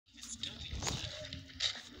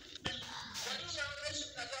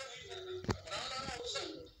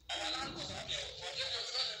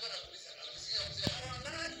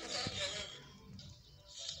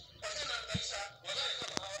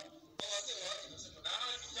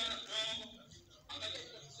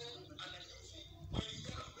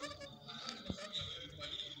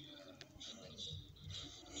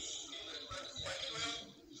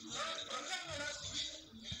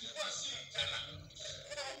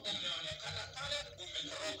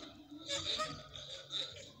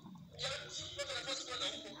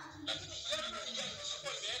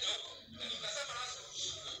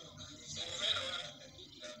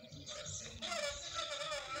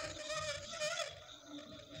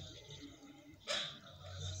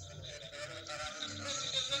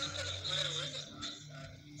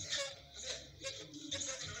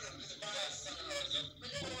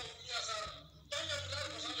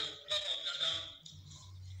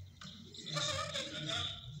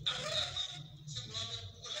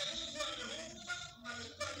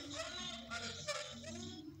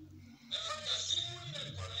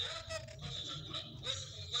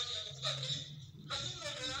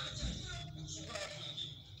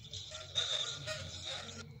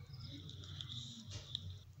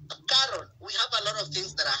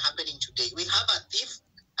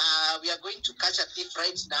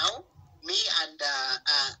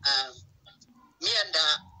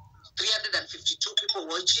for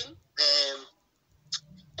watching.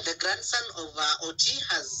 The grandson of OT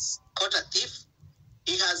has caught a thief.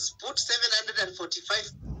 He has put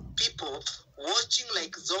 745 people watching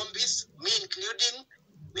like zombies, me including.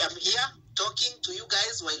 I'm here talking to you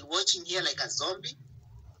guys while watching here like a zombie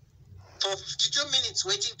for 52 minutes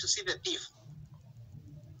waiting to see the thief.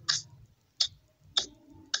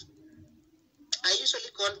 I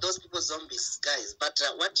usually call those people zombies, guys, but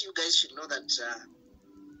what you guys should know that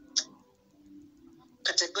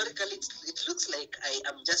categorically it looks like I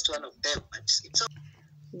am just one of them, but it's okay.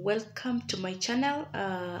 Welcome to my channel.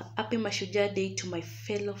 Happy Mashujaa Day to my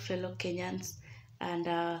fellow Kenyans, and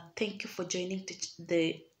thank you for joining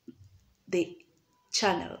the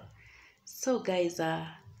channel. So guys,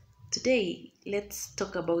 today let's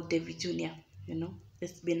talk about David Jr. You know,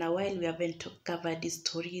 it's been a while we haven't covered his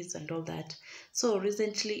stories and all that. So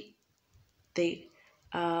recently, the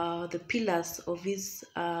pillars of his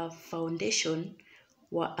foundation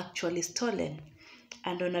were actually stolen,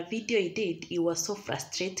 and on a video he did, he was so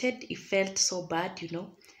frustrated. He felt so bad, you know,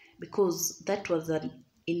 because that was an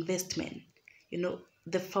investment. You know,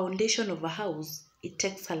 the foundation of a house, it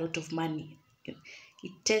takes a lot of money.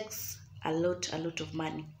 It takes a lot of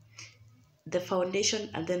money. The foundation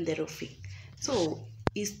and then the roofing. So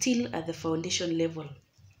it's still at the foundation level,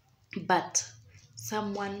 but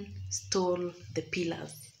someone stole the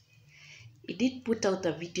pillars. He did put out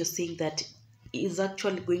a video saying that he's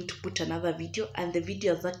actually going to put another video, and the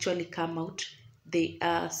video has actually come out. The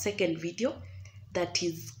second video that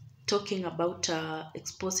is talking about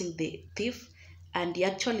exposing the thief, and he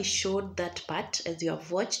actually showed that part. As you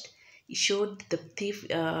have watched, he showed the thief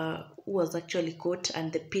who was actually caught,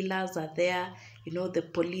 and the pillars are there. You know, the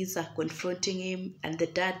police are confronting him, and the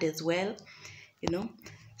dad as well, you know.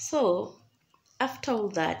 So after all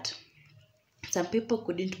that, some people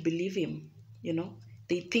couldn't believe him, you know.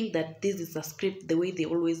 They think that this is a script, the way they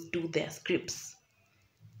always do their scripts.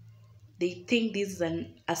 They think this is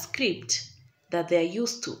a script that they're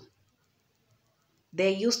used to. They're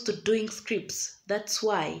used to doing scripts. That's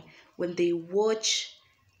why when they watch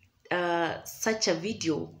such a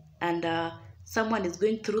video and someone is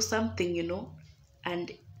going through something, you know,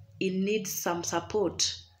 and he needs some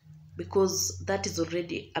support, because that is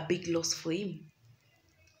already a big loss for him,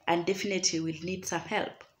 and definitely will need some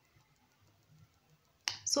help.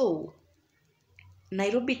 So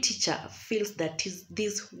Nairobi teacher feels that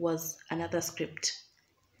this was another script.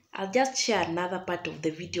 I'll just share another part of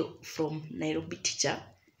the video from Nairobi teacher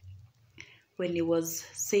when he was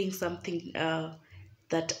saying something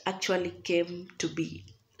that actually came to be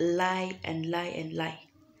lie and lie and lie.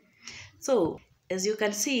 So as you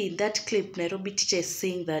can see in that clip, Nairobi teacher is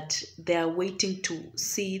saying that they are waiting to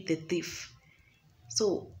see the thief.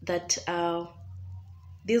 So that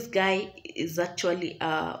this guy is actually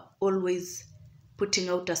always putting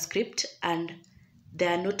out a script, and they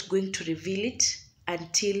are not going to reveal it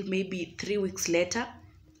until maybe 3 weeks later,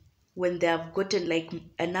 when they have gotten like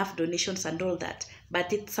enough donations and all that.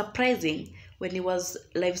 But it's surprising, when he was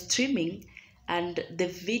live streaming and the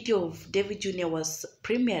video of David Jr. was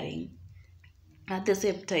premiering at the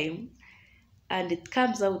same time, and it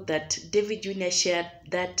comes out that David Jr. shared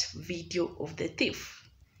that video of the thief,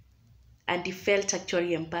 and he felt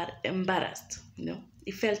actually embarrassed, you know.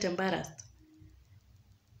 He felt embarrassed.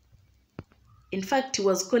 In fact, he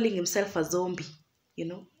was calling himself a zombie, you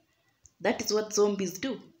know. That is what zombies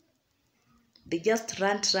do. They just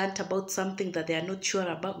rant about something that they are not sure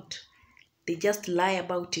about. They just lie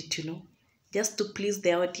about it, you know, just to please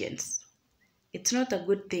the audience. It's not a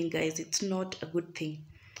good thing, guys. It's not a good thing,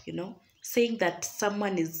 you know. Saying that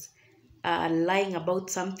someone is lying about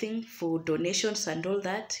something for donations and all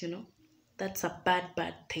that, you know, that's a bad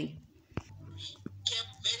thing. Came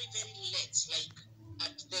very late, like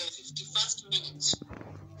at the 51st minute.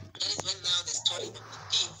 That is when now the story of the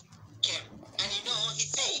thief came. And you know, he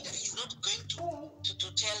said he's not going to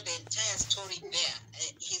tell the entire story there.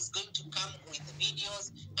 He's going to come with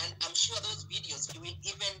videos, and I'm sure those videos he will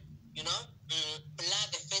even, you know, blur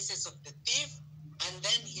the faces of the thief, and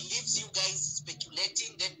then he leaves you guys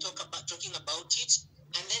speculating, then talking about it.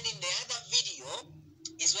 And then in the other video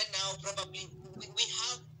is when now probably we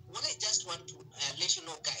have, what I just want to let you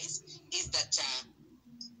know, guys, is that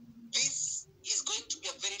this is going to be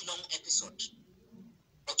a very long episode.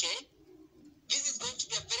 Okay? This is going to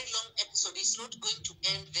be a very long episode. It's not going to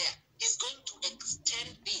end there. He's going to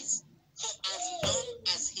extend this for as long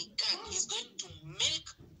as he can. He's going to milk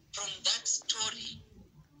from that story.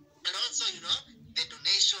 And also, you know, the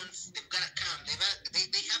donations, they've got to come.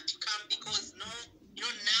 They have to come, because, no, you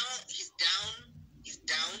know, now he's down,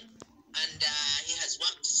 and he has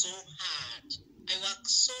worked so hard. I work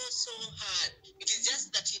so hard. It is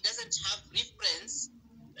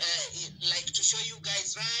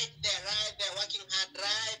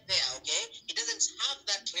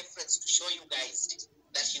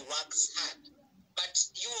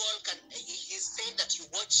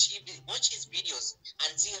watch his videos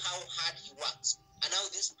and see how hard he works. And now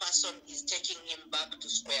this person is taking him back to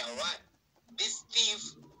square one. This thief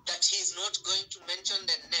that he's not going to mention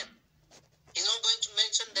the name. He's not going to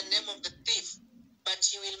mention the name of the thief, but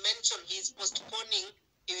he will mention he's postponing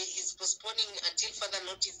until further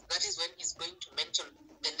notice. That is when he's going to mention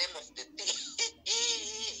the name of the thief.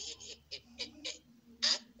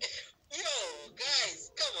 Yo,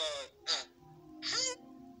 guys, come on.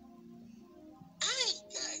 Hi,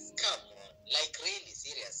 guys, come on. Like, really,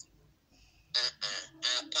 seriously.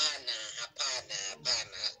 Hapana.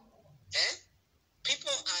 Eh?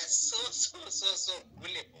 People are so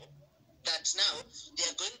gullible that now they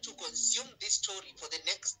are going to consume this story for the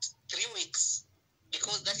next 3 weeks,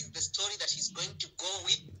 because that is the story that he's going to go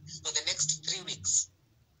with for the next 3 weeks.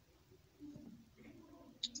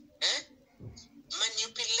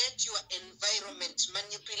 Manipulate your environment.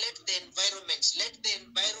 Manipulate the environment. Let the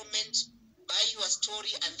environment buy your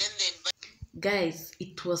story, and then the environment. Guys,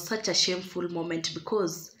 it was such a shameful moment,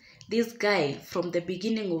 because this guy, from the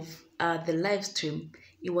beginning of the live stream,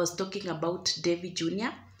 he was talking about David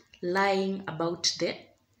Jr. lying about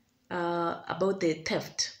the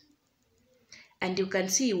theft, and you can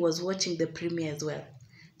see he was watching the premiere as well.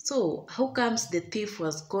 So how comes the thief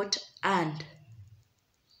was caught and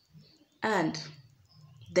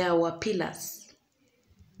there were pillars?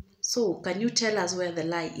 So can you tell us where the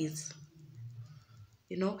lie is?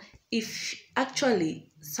 You know, if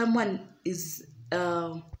actually someone is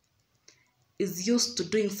used to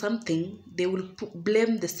doing something, they will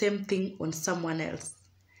blame the same thing on someone else.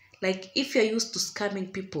 Like, if you're used to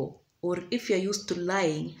scamming people, or if you're used to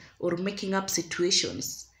lying or making up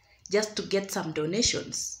situations just to get some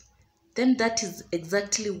donations, then that is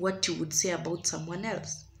exactly what you would say about someone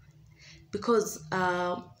else. Because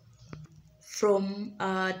from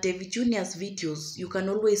David Jr.'s videos, you can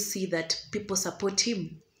always see that people support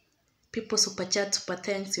him. People super chat, super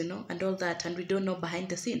thanks, you know, and all that, and we don't know behind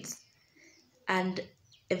the scenes. And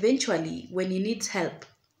eventually, when he needs help,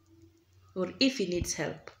 or if he needs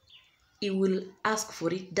help, he will ask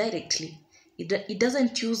for it directly. It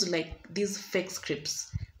doesn't use like these fake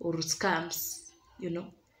scripts or scams, you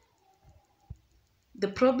know. The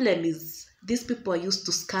problem is these people are used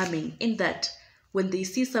to scamming, in that when they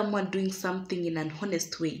see someone doing something in an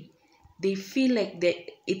honest way, they feel like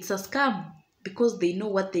it's a scam, because they know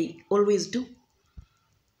what they always do.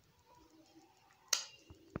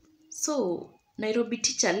 So, Nairobi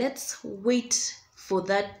teacher, let's wait for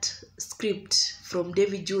that script from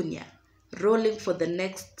David Jr. rolling for the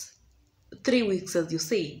next 3 weeks, as you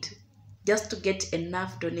said, just to get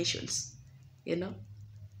enough donations, you know.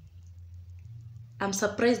 I'm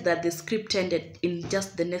surprised that the script ended in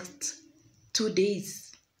just the next 2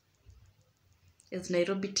 days. As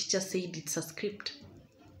Nairobi teacher said, it's a script.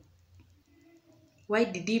 Why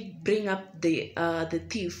did he bring up the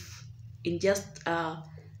thief in just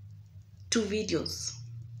 2 videos?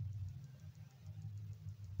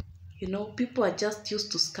 You know, people are just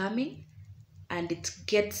used to scamming, and it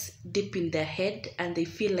gets deep in their head, and they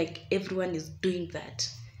feel like everyone is doing that.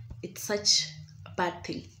 It's such a bad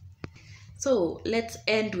thing. So let's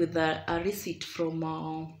end with a receipt from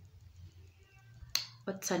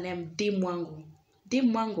what's her name, Dimwango.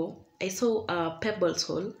 Dimwango, I saw Pebbles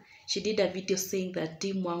Hall. She did a video saying that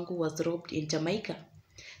Dimwango was robbed in Jamaica.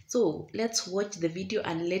 So let's watch the video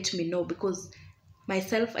and let me know, because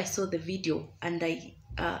myself, I saw the video, and I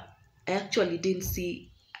actually didn't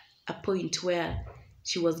see a point where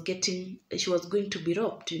she was going to be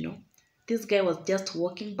robbed, you know. This guy was just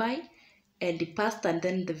walking by, and he passed, and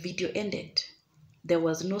then the video ended. There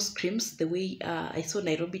was no screams, the way I saw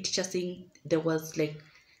Nairobi teacher saying there was like,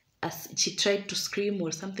 as she tried to scream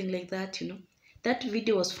or something like that, you know. That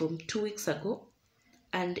video was from 2 weeks ago,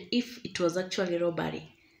 and if it was actually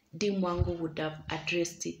robbery, Dimwango would have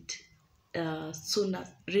addressed it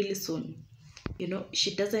really soon. You know,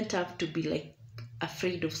 she doesn't have to be like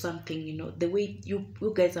afraid of something, you know, the way you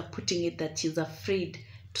guys are putting it, that she's afraid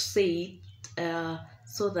to say it,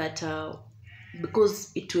 so that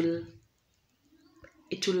because it will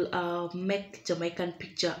make Jamaican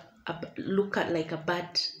picture look at like a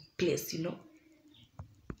bad place, you know.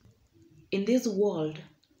 In this world,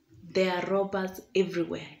 there are robbers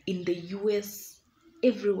everywhere, in the US,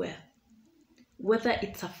 everywhere. Whether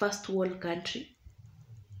it's a first world country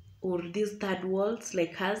or these third worlds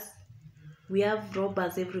like us, we have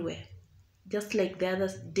robbers everywhere. Just like the other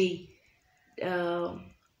day,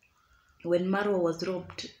 when Marwa was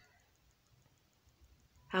robbed,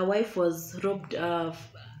 her wife was robbed of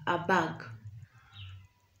a bag.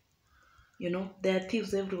 You know, there are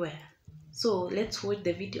thieves everywhere. So let's watch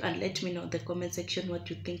the video and let me know in the comment section what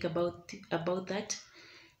you think about that.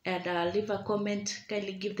 and leave a comment.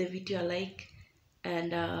 Kindly give the video a like,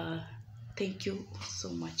 and thank you so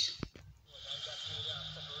much.